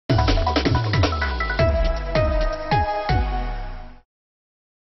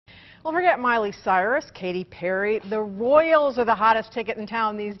Well, forget Miley Cyrus, Katy Perry. The Royals are the hottest ticket in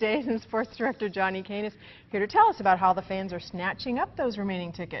town these days, and Sports Director Johnny Kane is here to tell us about how the fans are snatching up those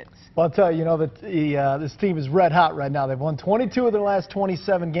remaining tickets. Well, I'll tell you, this team is red hot right now. They've won 22 of their last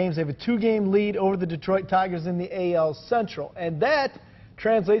 27 games. They have a 2-game lead over the Detroit Tigers in the AL Central, and that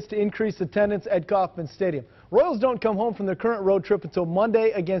translates to increased attendance at Kauffman Stadium. Royals don't come home from their current road trip until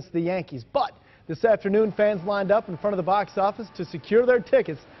Monday against the Yankees, but this afternoon fans lined up in front of the box office to secure their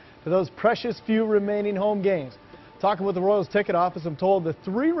tickets to those precious few remaining home games. Talking with the Royals ticket office, I'm told the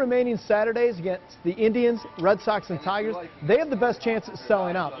 3 remaining Saturdays against the Indians, Red Sox, and Tigers, they have the best chance at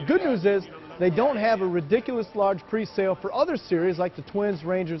selling out. Good news is they don't have a ridiculous large pre-sale for other series like the Twins,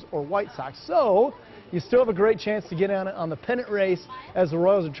 Rangers, or White Sox. So you still have a great chance to get on the pennant race as the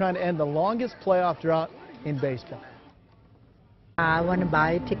Royals are trying to end the longest playoff drought in baseball. I want to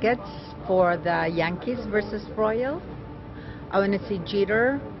buy tickets for the Yankees versus Royals. I want to see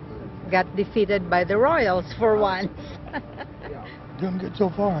Jeter got defeated by the Royals for once. Doing good so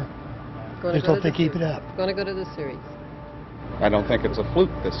far. Just hope they keep it up. Going to go to the series. I don't think it's a fluke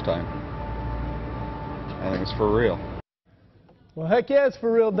this time. I think it's for real. Well, heck yeah, it's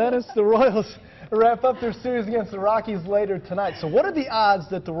for real, Dennis. The Royals wrap up their series against the Rockies later tonight. So what are the odds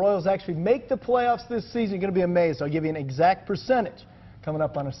that the Royals actually make the playoffs this season? You're going to be amazed. I'll give you an exact percentage coming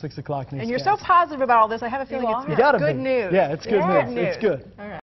up on our 6 o'clock news. And you're so positive about all this, I have a feeling it's good news. Yeah, it's good news. It's good. All right.